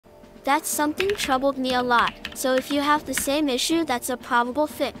That's something troubled me a lot, so if you have the same issue, that's a probable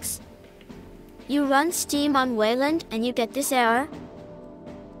fix. You run Steam on Wayland and you get this error.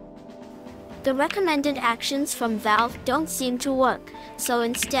 The recommended actions from Valve don't seem to work, so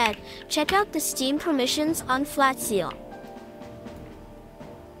instead, check out the Steam permissions on Flatpak.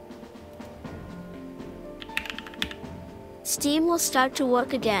 Steam will start to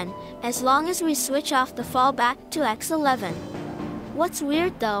work again, as long as we switch off the fallback to X11. What's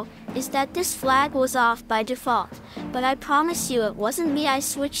weird though, is that this flag was off by default, but I promise you it wasn't me, I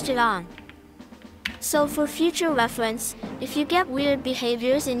switched it on. So for future reference, if you get weird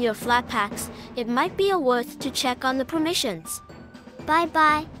behaviors in your Flatpaks, it might be worth to check on the permissions. Bye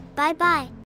bye, bye bye.